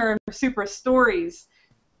the term super stories,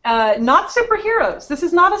 not superheroes. This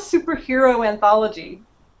is not a superhero anthology.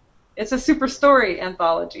 It's a super story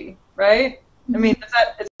anthology, right? I mean,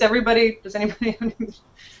 does anybody have anything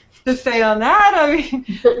to say on that? I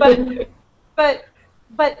mean,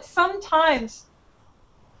 but sometimes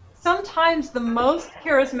the most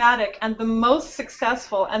charismatic and the most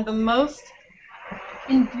successful and the most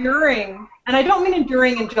enduring, and I don't mean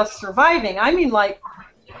enduring in just surviving, I mean like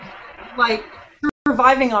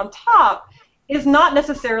surviving on top, is not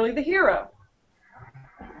necessarily the hero.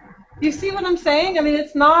 You see what I'm saying? I mean,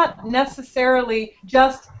 it's not necessarily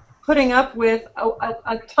just putting up with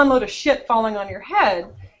a tonload of shit falling on your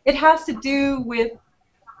head. It has to do with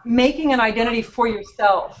making an identity for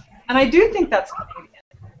yourself. And I do think that's Canadian.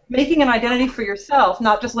 Making an identity for yourself,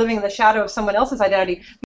 not just living in the shadow of someone else's identity,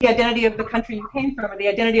 the identity of the country you came from, or the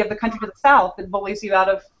identity of the country to the south that bullies you out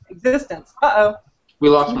of existence. Uh-oh. We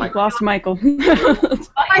lost Michael. Lost Michael.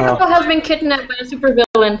 Michael has been kidnapped by a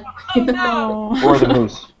supervillain. Oh, no. Or the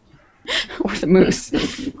moose. Or the moose.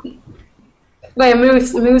 Wait,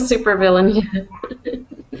 moose supervillain, yeah.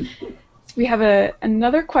 So we have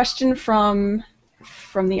another question from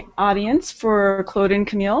the audience for Claude and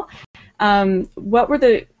Camille. What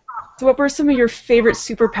were some of your favorite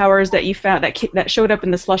superpowers that you found that showed up in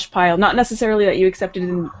the slush pile? Not necessarily that you accepted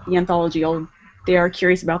in the anthology. They are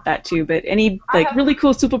curious about that too. But any really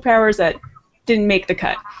cool superpowers that didn't make the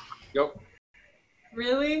cut? Go.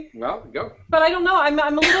 Really? Well, go. But I don't know. I'm a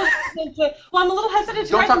little hesitant to. Well, I'm a little hesitant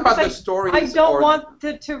to. Don't talk about the stories. I don't want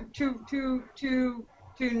to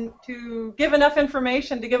give enough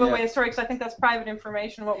information to give away a story, because I think that's private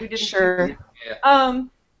information. What we didn't. Sure. Yeah.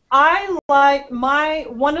 I like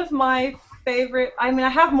one of my favorite. I mean, I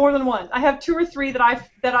have more than one. I have 2 or 3 that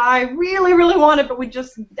I really, really wanted, but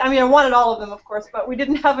I wanted all of them, of course, but we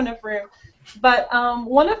didn't have enough room. But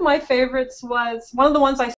one of my favorites was one of the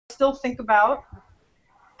ones I still think about.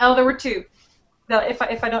 Oh, there were 2.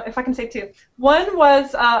 if I can say two. One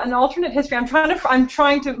was an alternate history. I'm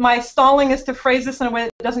trying to. My stalling is to phrase this in a way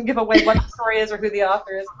that doesn't give away what the story is or who the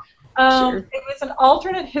author is. Sure. It was an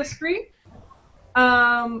alternate history.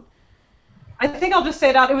 I think I'll just say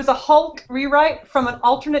it out. It was a Hulk rewrite from an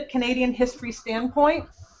alternate Canadian history standpoint.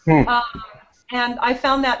 And I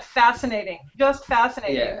found that fascinating, just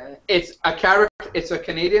fascinating. Yeah, it's a character. It's a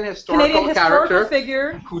Canadian historical character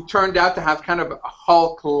figure who turned out to have kind of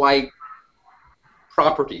Hulk-like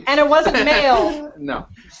properties. And it wasn't male. No.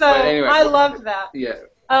 So but anyway, I loved that. Yeah.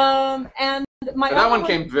 And that one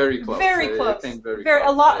came very close. Very close. It came very close.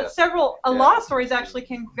 A lot. Yeah. A lot of stories actually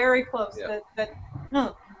came very close. Yeah.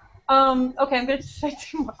 Okay, I'm going to say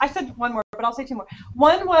two more. I said one more, but I'll say two more.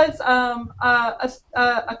 One was a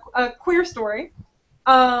queer story,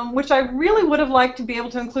 which I really would have liked to be able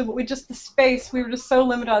to include, but we were just so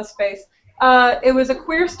limited on space. It was a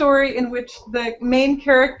queer story in which the main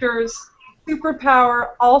character's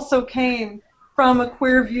superpower also came from a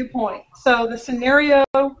queer viewpoint. So the scenario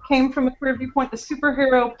came from a queer viewpoint, the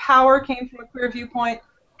superhero power came from a queer viewpoint,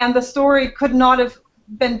 and the story could not have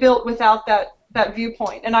been built without that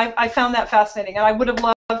viewpoint, and I found that fascinating, and I would have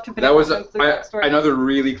loved to be able to include that story. Another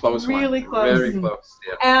really close one. Really close. Very close,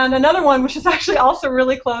 yeah. And another one, which is actually also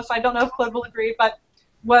really close, I don't know if Claude will agree, but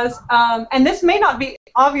was, and this may not be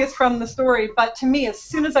obvious from the story, but to me, as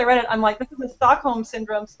soon as I read it, I'm like, this is a Stockholm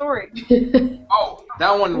Syndrome story. Oh,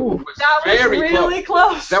 that one was really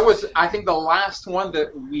close. That was, I think, the last one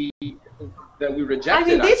that we rejected. I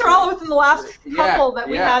mean, these are all within the last couple that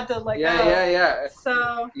we had to let go. Yeah.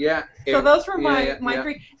 So yeah. So those were my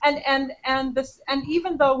three, and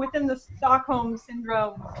even though within the Stockholm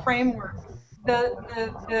Syndrome framework,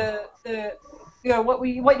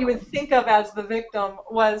 what you would think of as the victim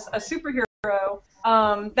was a superhero.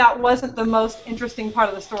 That wasn't the most interesting part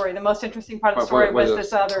of the story. The most interesting part of the story was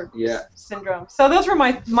this other syndrome. So those were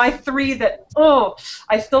my three that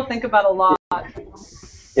I still think about a lot.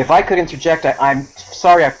 If I could interject, I'm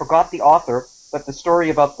sorry, I forgot the author, but the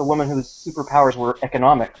story about the woman whose superpowers were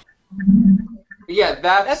economic. Yeah,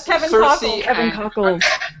 that's Kevin Cersei Cockle. Kevin Cockle.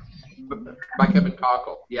 By Kevin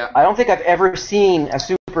Cockle, yeah. I don't think I've ever seen a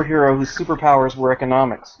superhero whose superpowers were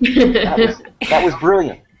economics. That was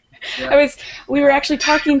brilliant. Yeah. We were actually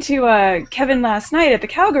talking to Kevin last night at the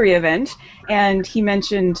Calgary event, and he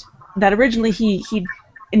mentioned that originally he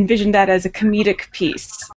envisioned that as a comedic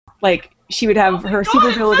piece. Like, she would have her super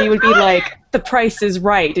ability would be like, the price is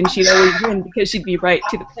right, and she'd always win because she'd be right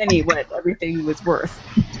to the penny what everything was worth.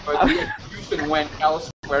 But the execution went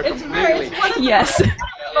elsewhere completely. It's one of the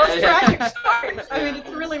most tragic stories. I mean, it's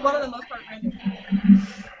really one of the most heartbreaking.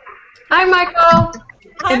 Hi, Michael.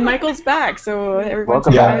 And Michael's back, so everyone's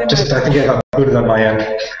I think I got booted on my end.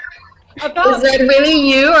 Is that really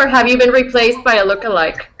you, or have you been replaced by a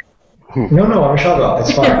lookalike? No, I'm shut up.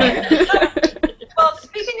 It's fine. Well,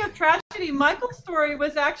 speaking of tragedy, Michael's story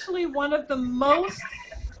was actually one of the most,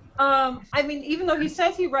 I mean, even though he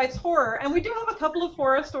says he writes horror, and we do have a couple of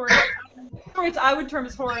horror stories I would term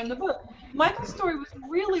as horror in the book, Michael's story was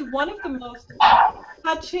really one of the most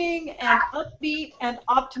touching and upbeat and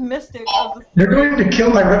optimistic of the stories. You're going to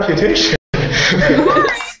kill my reputation.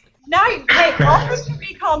 Now, hey, authors can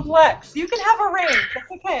be complex. You can have a range.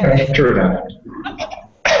 That's okay. True enough.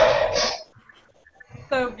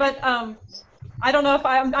 So, but I don't know if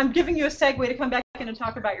I'm giving you a segue to come back in and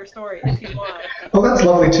talk about your story if you want. Oh, that's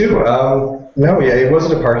lovely too. It was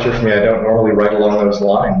a departure for me. I don't normally write along those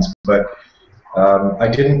lines, but I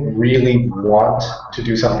didn't really want to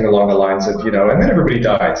do something along the lines of, and then everybody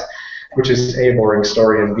dies, which is A, a boring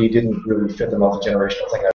story, and B, didn't really fit the multi-generational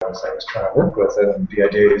thing I was trying to work with. And the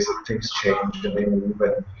idea is that things change and they move,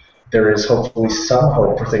 and there is hopefully some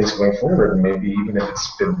hope for things going forward, and maybe even if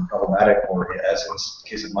it's been problematic, or as in the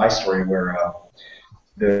case of my story, where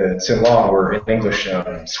the Sinlong, or in English,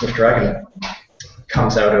 Swift Dragon,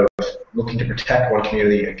 comes out of looking to protect one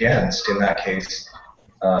community against, in that case,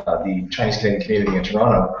 the Chinese Canadian community in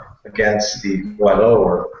Toronto, against the Guaylo,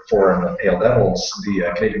 or foreign Pale Devils,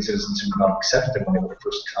 the Canadian citizens who did not accept them when they would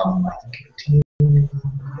first come, I think,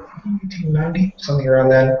 1890, something around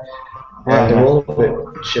then. And the role of it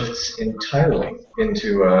shifts entirely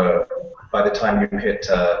into, by the time you hit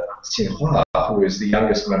Xinhua, who is the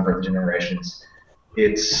youngest member of the generations,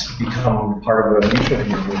 it's become part of a mutual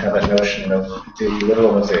view. We have that notion of the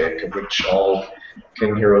literal mosaic, of which all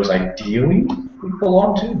Canadian heroes ideally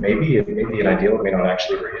belong to. Maybe an ideal, it may not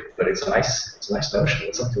actually be it, but it's a nice notion.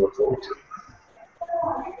 It's something to look forward to.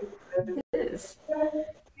 It is.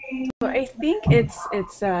 So I think it's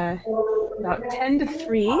about 10 to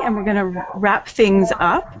 3, and we're going to wrap things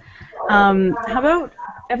up. How about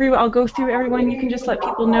I'll go through everyone. You can just let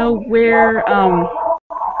people know where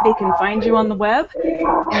they can find you on the web,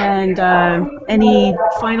 and any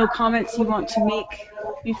final comments you want to make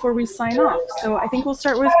before we sign off. So I think we'll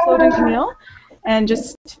start with Claude and Camille, and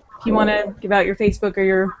just if you want to give out your Facebook or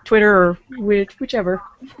your Twitter or whichever.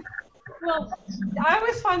 Well, I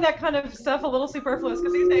always find that kind of stuff a little superfluous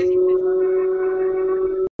because these days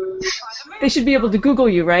they should be able to Google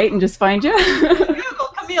you, right, and just find you. Google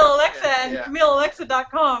Camille Alexa, and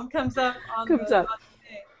CamilleAlexa.com comes up on the thing.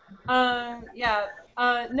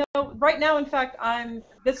 No, right now, in fact,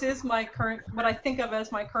 this is my current, what I think of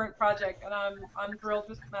as my current project, and I'm thrilled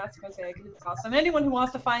with Masked Mosaic. It's awesome. Anyone who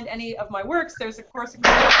wants to find any of my works, there's of course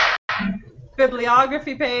a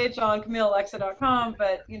bibliography page on CamilleAlexa.com,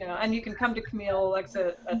 but and you can come to Camille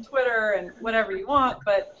Alexa at Twitter and whatever you want,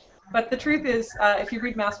 but the truth is, if you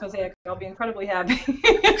read Masked Mosaic, I'll be incredibly happy.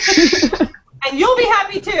 And you'll be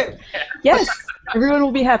happy too. Yes, everyone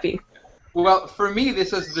will be happy. Well, for me,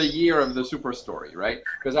 this is the year of the super story, right?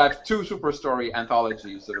 Because I have 2 super story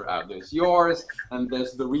anthologies that are out. There's yours, and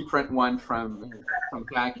there's the reprint one from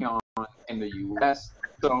Tachyon in the U.S.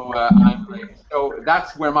 So so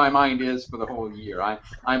that's where my mind is for the whole year.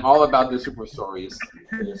 I'm all about the super stories.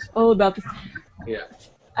 All about this. Yeah.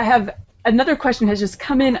 I have another question has just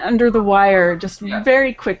come in under the wire, just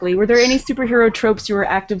very quickly. Were there any superhero tropes you were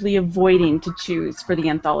actively avoiding to choose for the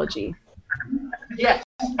anthology? Yes,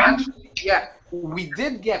 actually. Yeah, we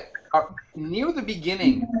did get, near the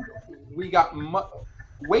beginning, we got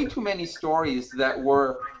way too many stories that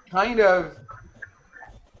were kind of...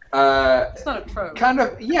 it's not a trope. Kind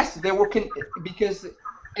of, yes, they were, because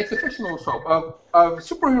it's a fictional trope of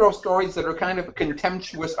superhero stories that are kind of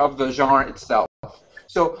contemptuous of the genre itself.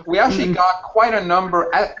 So we actually got quite a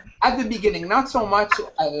number, at the beginning, not so much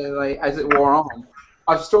as it wore on,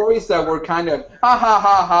 of stories that were kind of, ha ha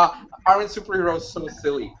ha ha, aren't superheroes so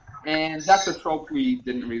silly? And that's a trope we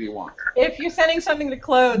didn't really want. If you're sending something to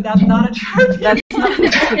Claude, that's not a trope. That's not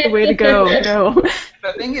the way to go. No.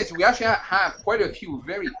 The thing is, we actually have quite a few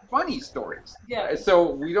very funny stories. Yeah.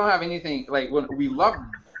 So we don't have anything like we love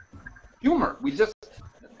humor. We just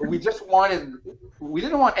wanted. We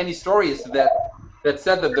didn't want any stories that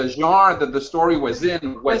said that the genre that the story was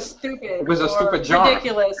in was stupid. Was a stupid genre.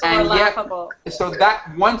 Ridiculous or and laughable. So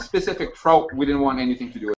that one specific trope, we didn't want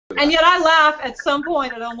anything to do with. And yet I laugh at some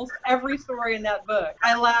point at almost every story in that book.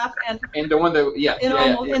 I laugh and in the one that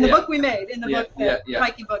in the book we made, in the book that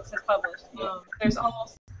Mikey Books has published.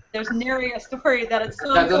 There's nary a story that at some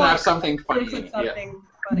point doesn't have something funny. Isn't something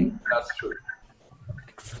funny. That's true.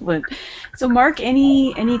 Excellent. So Mark,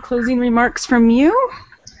 any closing remarks from you?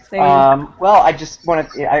 Well, I just wanted.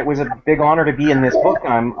 It was a big honor to be in this book.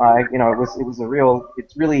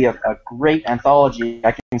 It's really a great anthology.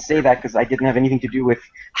 I can say that because I didn't have anything to do with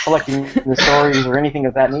collecting the stories or anything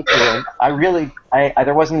of that nature.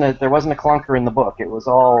 There wasn't a clunker in the book. It was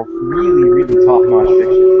all really, really top-notch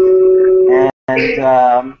fiction. And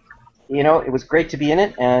it was great to be in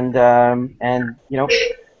it. And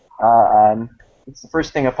it's the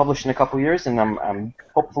first thing I've published in a couple years, and I'm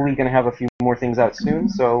hopefully going to have a few more things out soon.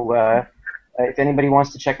 So if anybody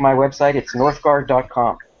wants to check my website, it's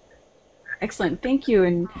northgard.com. Excellent. Thank you.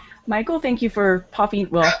 And Michael, thank you for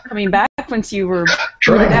coming back once you were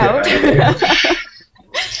booted out.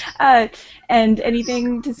 And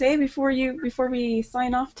anything to say before we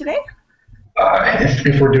sign off today?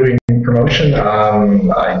 If we're doing promotion,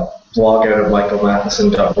 I blog out of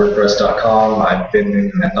michaelmatheson.wordpress.com. I've been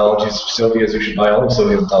in anthologies of Silvia's. You should buy all of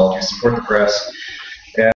Silvia's anthologies, support the press,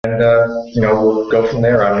 and we'll go from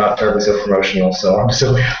there. I'm not terribly self-promotional, so I'm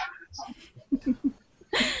Silvia.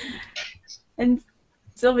 And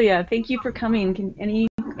Silvia, thank you for coming. Any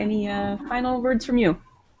final words from you?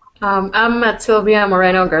 I'm at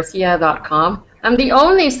SilviaMoreno-Garcia.com. I'm the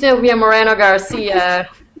only Silvia Moreno-Garcia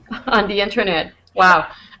on the internet. Wow.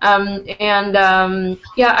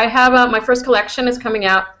 I have my first collection is coming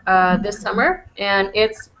out this summer, and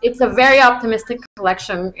it's a very optimistic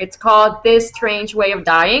collection. It's called This Strange Way of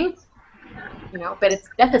Dying. But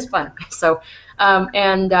death is fun. So,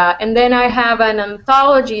 and then I have an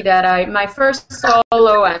anthology my first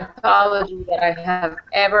solo anthology that I have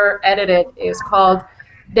ever edited is called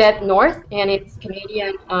Dead North, and it's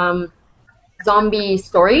Canadian zombie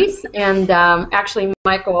stories, and actually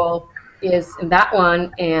Michael is in that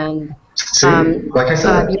one, and like I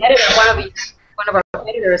said, the editor, one of our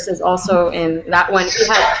editors is also in that one. He has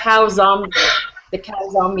the cow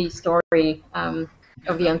zombie story of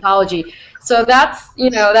the anthology. So that's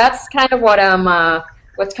kind of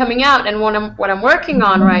what's coming out, and what I'm working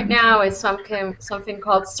on right now is something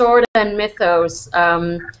called Sword and Mythos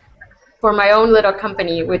for my own little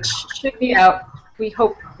company, which should be out we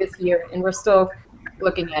hope this year, and we're still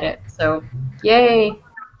looking at it. So, yay!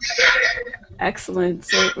 Excellent.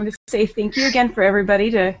 So I want to say thank you again for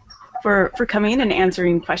everybody for coming and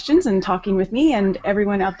answering questions and talking with me, and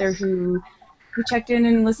everyone out there who checked in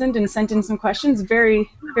and listened and sent in some questions. Very,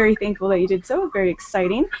 very thankful that you did so. Very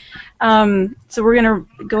exciting. So we're going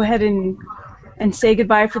to go ahead and say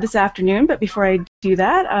goodbye for this afternoon, but before I do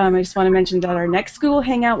that, I just want to mention that our next Google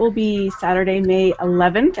Hangout will be Saturday, May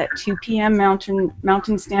 11th at 2 p.m.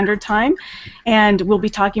 Mountain Standard Time, and we'll be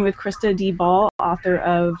talking with Krista D. Ball, author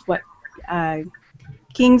of What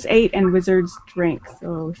Kings Ate and Wizards Drank.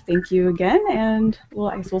 So thank you again, and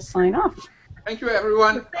I guess we'll sign off. Thank you,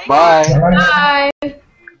 everyone. Bye. Bye.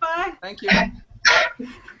 Bye. Thank you.